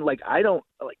play-in again. I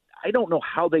don't know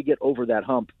how they get over that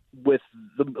hump with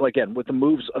the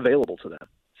moves available to them.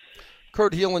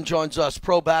 Kurt Helin joins us,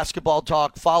 Pro Basketball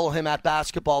Talk. Follow him at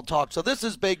Basketball Talk. So this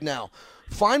is big now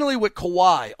Finally, with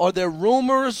Kawhi, are there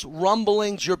rumors,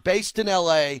 rumblings? You're based in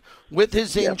L.A. with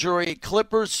his injury,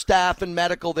 Clippers staff and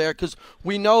medical there, because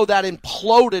we know that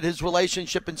imploded his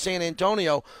relationship in San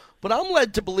Antonio. But I'm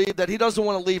led to believe that he doesn't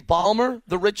want to leave Ballmer,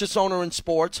 the richest owner in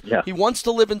sports. Yeah. He wants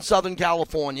to live in Southern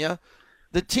California.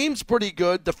 The team's pretty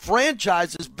good. The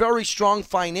franchise is very strong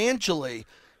financially.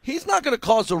 He's not going to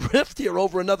cause a rift here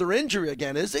over another injury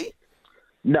again, is he?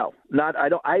 No, not. I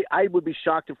don't. I would be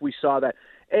shocked if we saw that.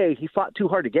 He fought too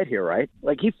hard to get here, right?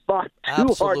 Like, he fought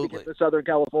too hard to get to Southern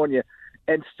California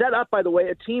and set up, by the way,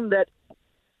 a team that,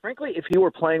 frankly, if he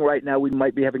were playing right now, we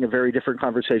might be having a very different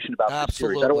conversation about this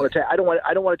series. I don't want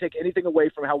to take anything away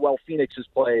from how well Phoenix has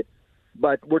played,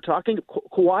 but we're talking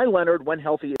Kawhi Leonard, when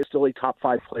healthy, is still a top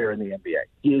 5 player in the NBA.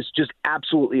 He is just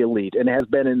absolutely elite and has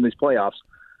been in these playoffs.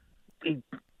 He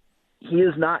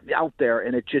is not out there,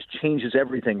 and it just changes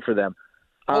everything for them.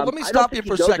 Well, let me stop you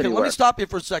for a second. Let me stop you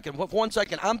for a second. For 1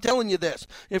 second. I'm telling you this.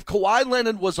 If Kawhi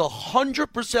Leonard was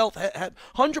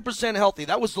 100% healthy,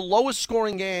 that was the lowest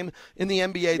scoring game in the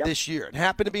NBA this year. It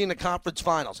happened to be in the conference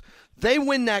finals. They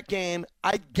win that game,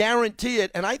 I guarantee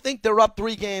it, and I think they're up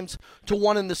 3-1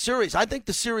 in the series. I think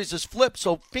the series is flipped,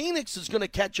 so Phoenix is going to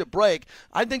catch a break.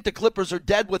 I think the Clippers are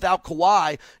dead without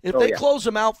Kawhi. If they close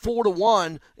them out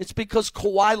 4-1, it's because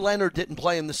Kawhi Leonard didn't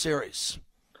play in the series.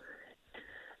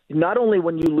 Not only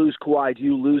when you lose Kawhi, do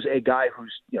you lose a guy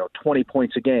who's 20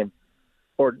 points a game,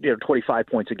 or 25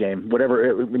 points a game,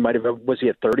 whatever it might have. Was he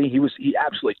at 30? He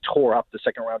absolutely tore up the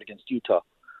second round against Utah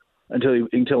until he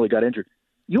got injured.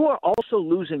 You are also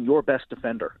losing your best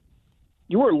defender.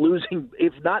 You are losing,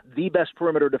 if not the best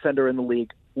perimeter defender in the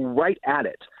league, right at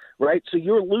it. Right, so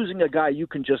you're losing a guy you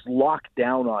can just lock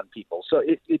down on people. So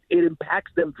it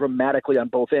impacts them dramatically on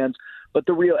both ends. But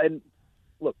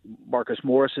look, Marcus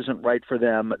Morris isn't right for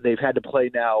them. They've had to play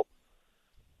now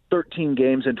 13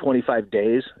 games in 25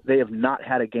 days. They have not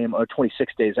had a game,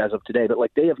 26 days as of today, but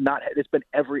they have not. It's been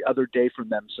every other day from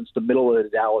them since the middle of the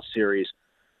Dallas series.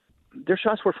 Their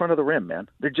shots were front of the rim, man.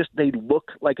 They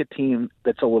look like a team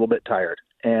that's a little bit tired.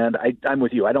 And I'm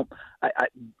with you. I don't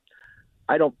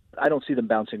see them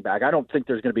bouncing back. I don't think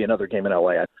there's going to be another game in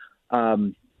LA.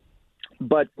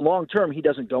 But long term, he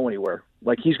doesn't go anywhere.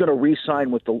 He's going to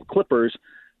re-sign with the Clippers.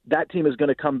 That team is going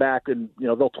to come back, and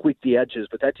they'll tweak the edges.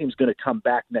 But that team's going to come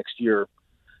back next year.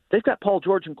 They've got Paul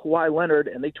George and Kawhi Leonard,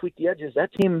 and they tweak the edges.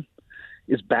 That team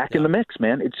is back in the mix,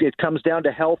 man. It comes down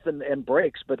to health and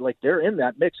breaks, but they're in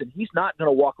that mix, and he's not going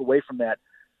to walk away from that.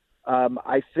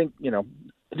 I think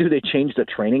do they change the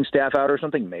training staff out or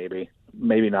something? Maybe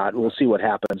not. We'll see what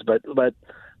happens. But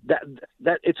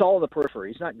that it's all in the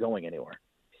periphery. He's not going anywhere.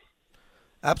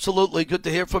 Absolutely. Good to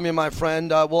hear from you, my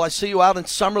friend. I see you out in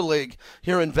Summer League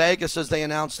here in Vegas as they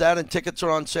announced that, and tickets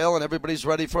are on sale, and everybody's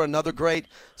ready for another great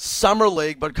Summer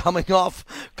League. But coming off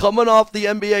the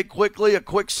NBA quickly, a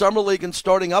quick Summer League and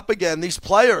starting up again, these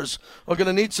players are going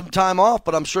to need some time off,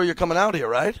 but I'm sure you're coming out here,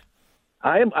 right?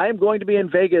 I am going to be in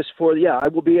Vegas I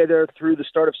will be there through the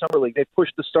start of Summer League. They've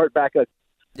pushed the start back a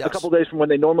couple days from when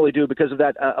they normally do because of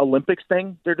that Olympics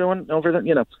thing they're doing over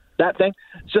that thing.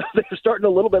 So they're starting a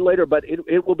little bit later, but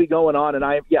it will be going on. And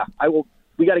I will.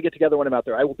 We got to get together when I'm out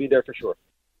there. I will be there for sure.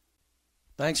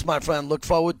 Thanks, my friend. Look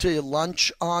forward to you.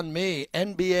 Lunch on me.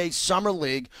 NBA Summer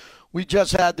League. We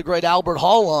just had the great Albert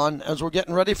Hall on as we're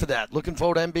getting ready for that. Looking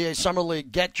forward to NBA Summer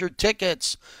League. Get your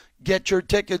tickets. Get your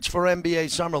tickets for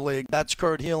NBA Summer League. That's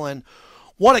Kurt Helin.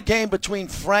 What a game between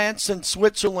France and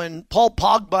Switzerland. Paul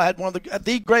Pogba had one of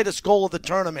the greatest goal of the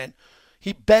tournament.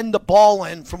 He bent the ball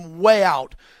in from way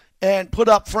out and put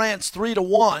up France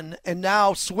 3-1. And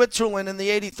now Switzerland in the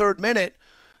 83rd minute,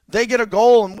 they get a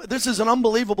goal. And this is an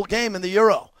unbelievable game in the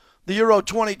Euro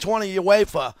 2020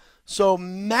 UEFA. So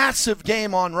massive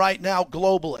game on right now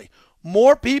globally.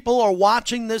 More people are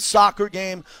watching this soccer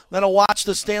game than will watch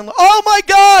the Stanley. Oh, my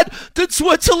God! Did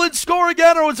Switzerland score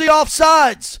again, or was he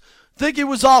offsides? I think he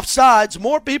was offsides.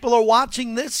 More people are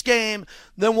watching this game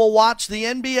than will watch the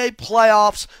NBA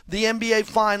playoffs, the NBA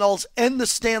finals, and the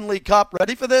Stanley Cup.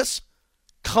 Ready for this?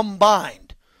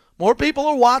 Combined. More people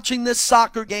are watching this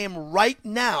soccer game right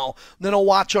now than will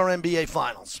watch our NBA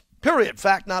finals. Period.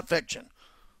 Fact, not fiction.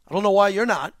 I don't know why you're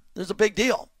not. There's a big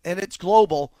deal, and it's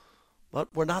global. But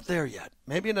we're not there yet.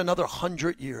 Maybe in another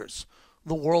 100 years,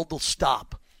 the world will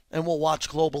stop and we'll watch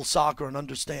global soccer and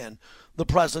understand the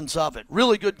presence of it.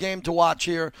 Really good game to watch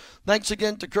here. Thanks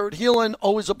again to Kurt Helin.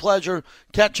 Always a pleasure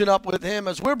catching up with him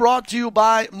as we're brought to you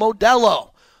by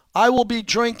Modelo. I will be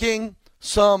drinking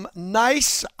some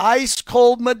nice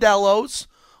ice-cold Modelos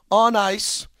on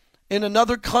ice in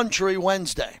another country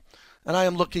Wednesday. and I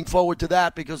am looking forward to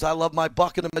that because I love my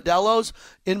bucket of Modelo's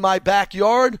in my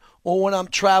backyard or when I'm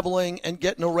traveling and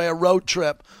getting a rare road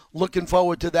trip. Looking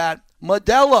forward to that.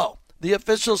 Modelo, the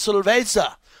official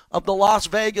cerveza of the Las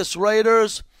Vegas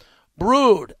Raiders,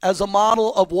 brewed as a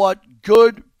model of what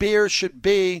good beer should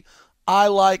be. I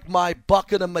like my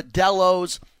bucket of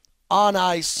Modelo's on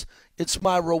ice. It's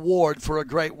my reward for a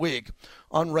great week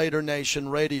on Raider Nation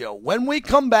Radio. When we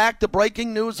come back, the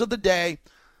breaking news of the day,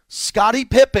 Scottie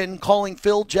Pippen calling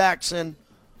Phil Jackson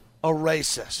a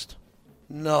racist.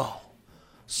 No.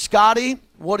 Scottie,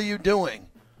 what are you doing?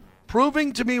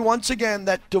 Proving to me once again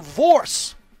that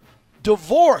divorce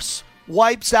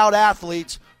wipes out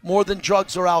athletes more than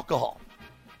drugs or alcohol.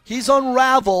 He's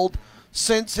unraveled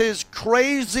since his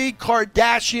crazy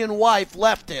Kardashian wife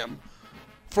left him.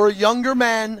 For younger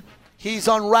men, he's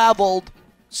unraveled.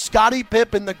 Scottie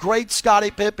Pippen, the great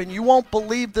Scottie Pippen. You won't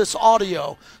believe this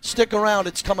audio. Stick around.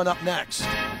 It's coming up next.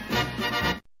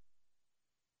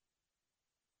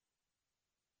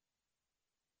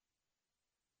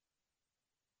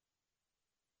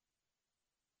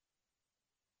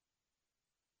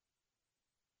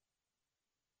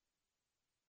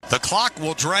 The clock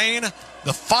will drain.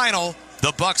 The final,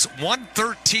 the Bucks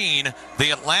 113,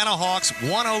 the Atlanta Hawks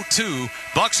 102.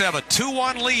 Bucks have a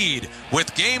 2-1 lead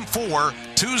with Game 4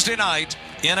 Tuesday night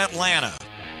in Atlanta.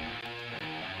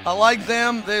 I like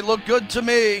them. They look good to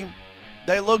me.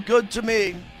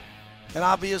 And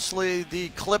obviously the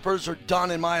Clippers are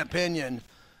done in my opinion.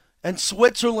 And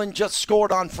Switzerland just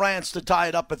scored on France to tie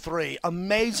it up at 3.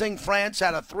 Amazing. France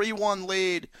had a 3-1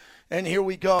 lead. And here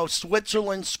we go.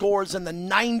 Switzerland scores in the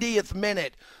 90th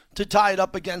minute to tie it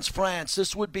up against France.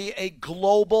 This would be a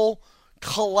global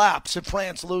collapse if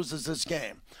France loses this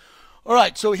game. All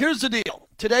right, so here's the deal.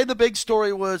 Today the big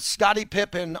story was Scottie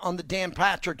Pippen on the Dan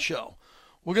Patrick Show.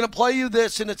 We're going to play you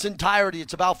this in its entirety.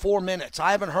 It's about 4 minutes.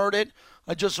 I haven't heard it.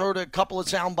 I just heard a couple of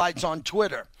sound bites on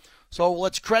Twitter. So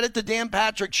let's credit the Dan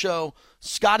Patrick Show.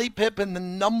 Scottie Pippen, the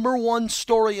number one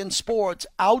story in sports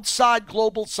outside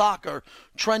global soccer,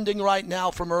 trending right now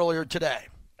from earlier today.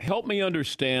 Help me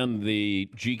understand the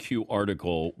GQ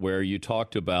article where you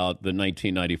talked about the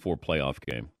 1994 playoff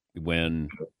game when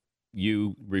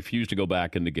you refused to go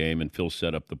back in the game and Phil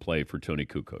set up the play for Tony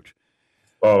Kukoc.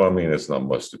 Well, I mean, it's not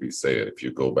much to be said if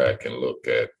you go back and look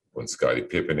at when Scottie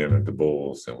Pippen entered the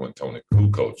Bulls and when Tony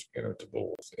Kukoc entered the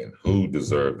Bulls and who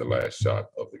deserved the last shot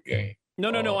of the game. No,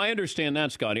 I understand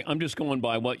that, Scottie. I'm just going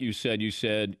by what you said. You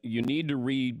said you need to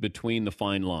read between the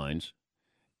fine lines,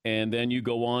 and then you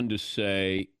go on to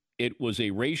say it was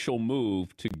a racial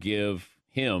move to give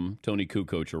him, Tony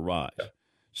Kukoc, a rise. Yeah.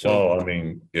 So, well, I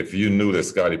mean, if you knew that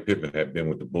Scottie Pippen had been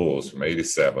with the Bulls from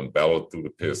 87, battled through the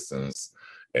Pistons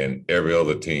and every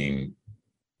other team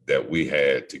that we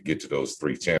had to get to those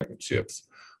 3 championships,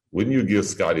 wouldn't you give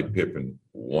Scottie Pippen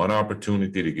one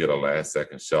opportunity to get a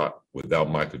last-second shot without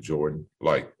Michael Jordan?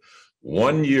 Like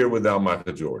 1 year without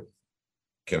Michael Jordan.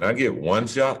 Can I get one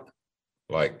shot?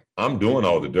 Like, I'm doing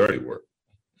all the dirty work.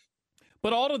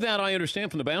 But all of that I understand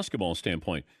from the basketball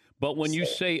standpoint. But when you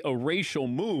say a racial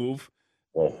move,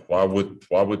 well, why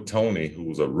would Tony, who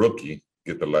was a rookie,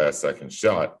 get the last-second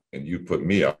shot and you put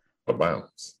me out of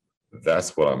bounds?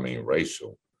 That's what I mean,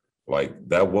 racial. Like,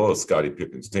 that was Scottie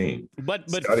Pippen's team. But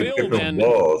Scottie Phil Pippen then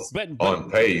was on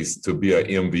pace to be an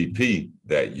MVP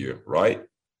that year, right?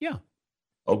 Yeah.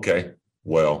 Okay.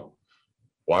 Well,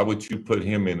 why would you put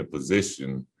him in a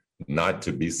position not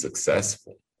to be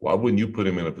successful? Why wouldn't you put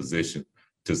him in a position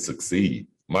to succeed?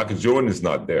 Michael Jordan is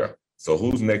not there. So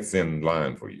who's next in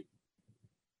line for you?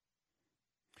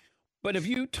 But have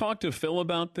you talked to Phil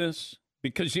about this?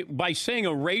 Because by saying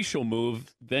a racial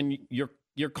move, then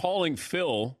you're calling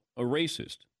Phil a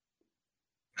racist.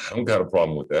 I don't got a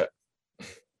problem with that.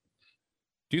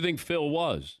 Do you think Phil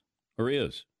was or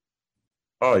is?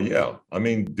 Oh, yeah. I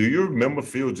mean, do you remember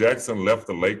Phil Jackson left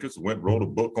the Lakers, wrote a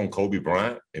book on Kobe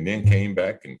Bryant, and then came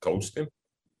back and coached him?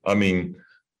 I mean,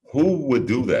 who would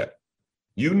do that?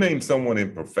 You name someone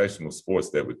in professional sports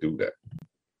that would do that,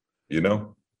 you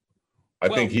know? I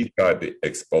think he tried to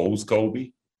expose Kobe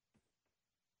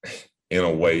in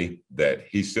a way that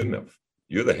he shouldn't have.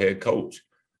 You're the head coach,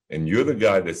 and you're the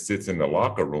guy that sits in the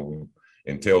locker room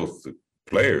and tells the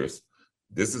players,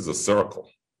 this is a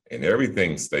circle, and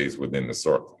everything stays within the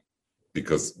circle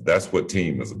because that's what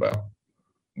team is about.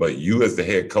 But you as the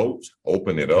head coach,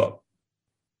 open it up,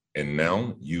 and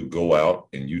now you go out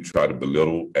and you try to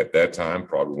belittle, at that time,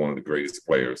 probably one of the greatest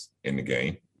players in the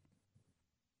game.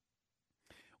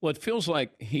 Well, it feels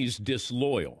like he's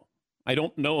disloyal. I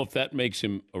don't know if that makes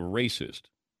him a racist.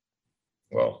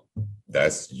 Well,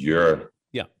 that's your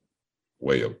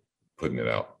way of putting it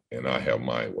out, and I have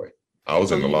my way. I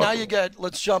was in the locker Now room. you get,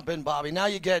 let's jump in, Bobby. Now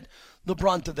you get the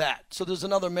brunt of that. So there's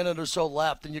another minute or so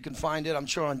left, and you can find it, I'm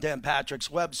sure, on Dan Patrick's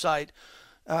website.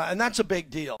 And that's a big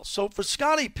deal. So for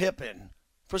Scottie Pippen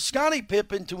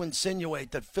to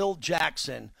insinuate that Phil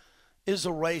Jackson is a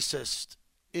racist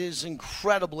is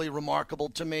incredibly remarkable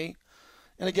to me.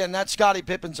 And again, that's Scottie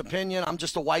Pippen's opinion. I'm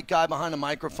just a white guy behind a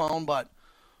microphone, but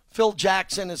Phil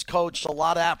Jackson has coached a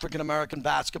lot of African-American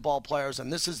basketball players,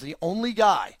 and this is the only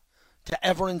guy to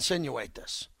ever insinuate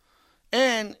this.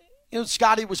 And,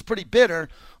 Scottie was pretty bitter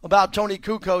about Tony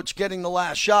Kukoc getting the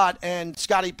last shot, and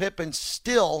Scottie Pippen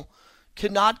still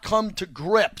cannot come to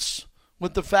grips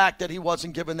with the fact that he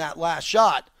wasn't given that last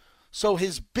shot. So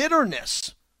his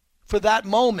bitterness for that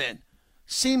moment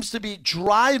seems to be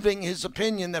driving his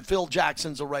opinion that Phil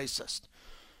Jackson's a racist.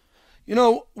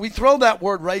 We throw that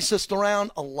word racist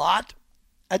around a lot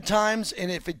at times, and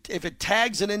if it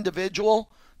tags an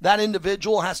individual, that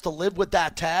individual has to live with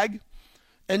that tag,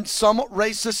 and some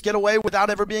racists get away without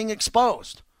ever being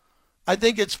exposed. I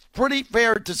think it's pretty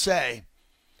fair to say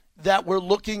that we're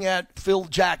looking at Phil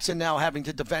Jackson now having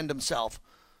to defend himself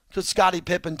because Scottie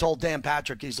Pippen told Dan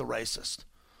Patrick he's a racist.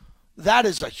 That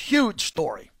is a huge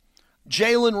story.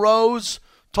 Jalen Rose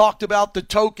talked about the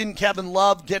token Kevin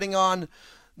Love getting on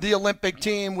the Olympic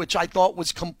team, which I thought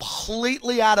was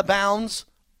completely out of bounds,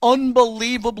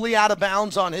 unbelievably out of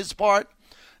bounds on his part.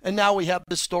 And now we have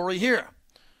this story here.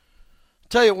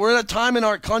 Tell you, we're in a time in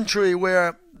our country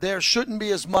where there shouldn't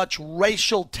be as much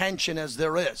racial tension as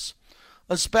there is,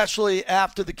 especially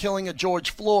after the killing of George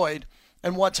Floyd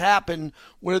and what's happened,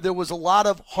 where there was a lot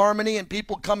of harmony and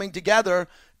people coming together,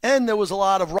 and there was a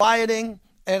lot of rioting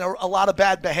and a lot of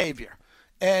bad behavior.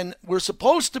 And we're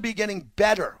supposed to be getting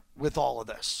better with all of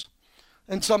this.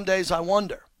 And some days I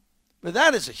wonder. But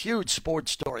that is a huge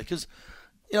sports story because,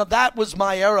 that was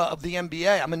my era of the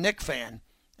NBA. I'm a Knicks fan,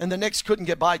 and the Knicks couldn't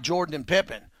get by Jordan and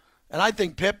Pippen. And I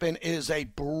think Pippen is a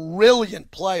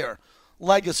brilliant player,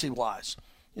 legacy-wise.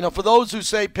 For those who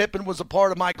say Pippen was a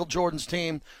part of Michael Jordan's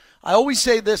team, I always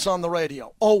say this on the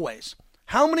radio, always.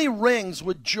 How many rings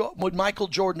would Michael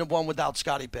Jordan have won without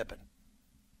Scottie Pippen?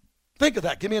 Think of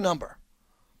that. Give me a number.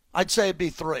 I'd say it'd be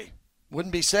 3.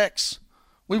 Wouldn't be 6.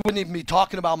 We wouldn't even be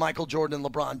talking about Michael Jordan and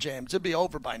LeBron James. It'd be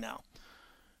over by now.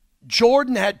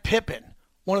 Jordan had Pippen,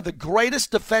 one of the greatest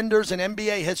defenders in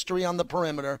NBA history on the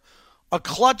perimeter, a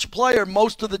clutch player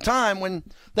most of the time when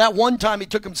that one time he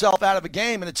took himself out of a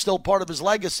game and it's still part of his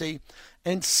legacy.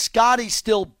 And Scottie's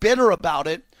still bitter about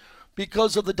it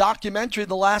because of the documentary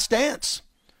The Last Dance.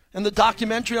 And the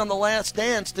documentary on The Last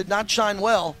Dance did not shine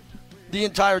well the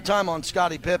entire time on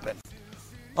Scottie Pippen.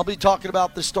 I'll be talking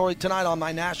about this story tonight on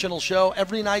my national show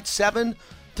every night, 7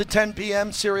 to 10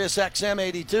 p.m., Sirius XM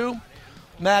 82,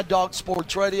 Mad Dog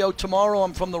Sports Radio. Tomorrow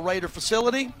I'm from the Raider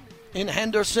facility in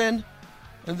Henderson.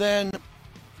 And then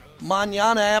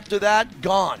mañana after that,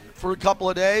 gone for a couple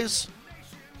of days.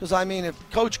 Because, if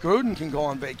Coach Gruden can go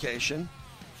on vacation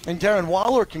and Darren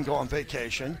Waller can go on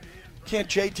vacation, can't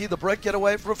JT the Brick get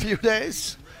away for a few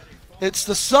days? It's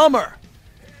the summer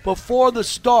before the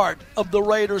start of the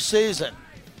Raider season.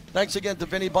 Thanks again to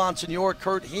Vinny Bonsignore,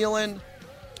 Kurt Heelan,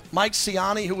 Mike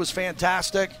Ciani, who was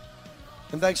fantastic.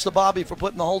 And thanks to Bobby for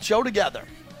putting the whole show together.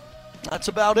 That's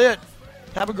about it.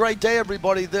 Have a great day,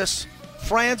 everybody. This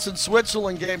France and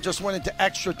Switzerland game just went into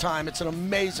extra time. It's an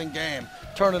amazing game.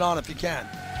 Turn it on if you can.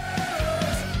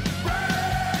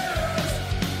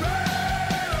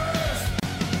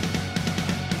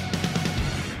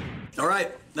 All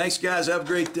right. Thanks, guys. Have a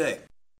great day.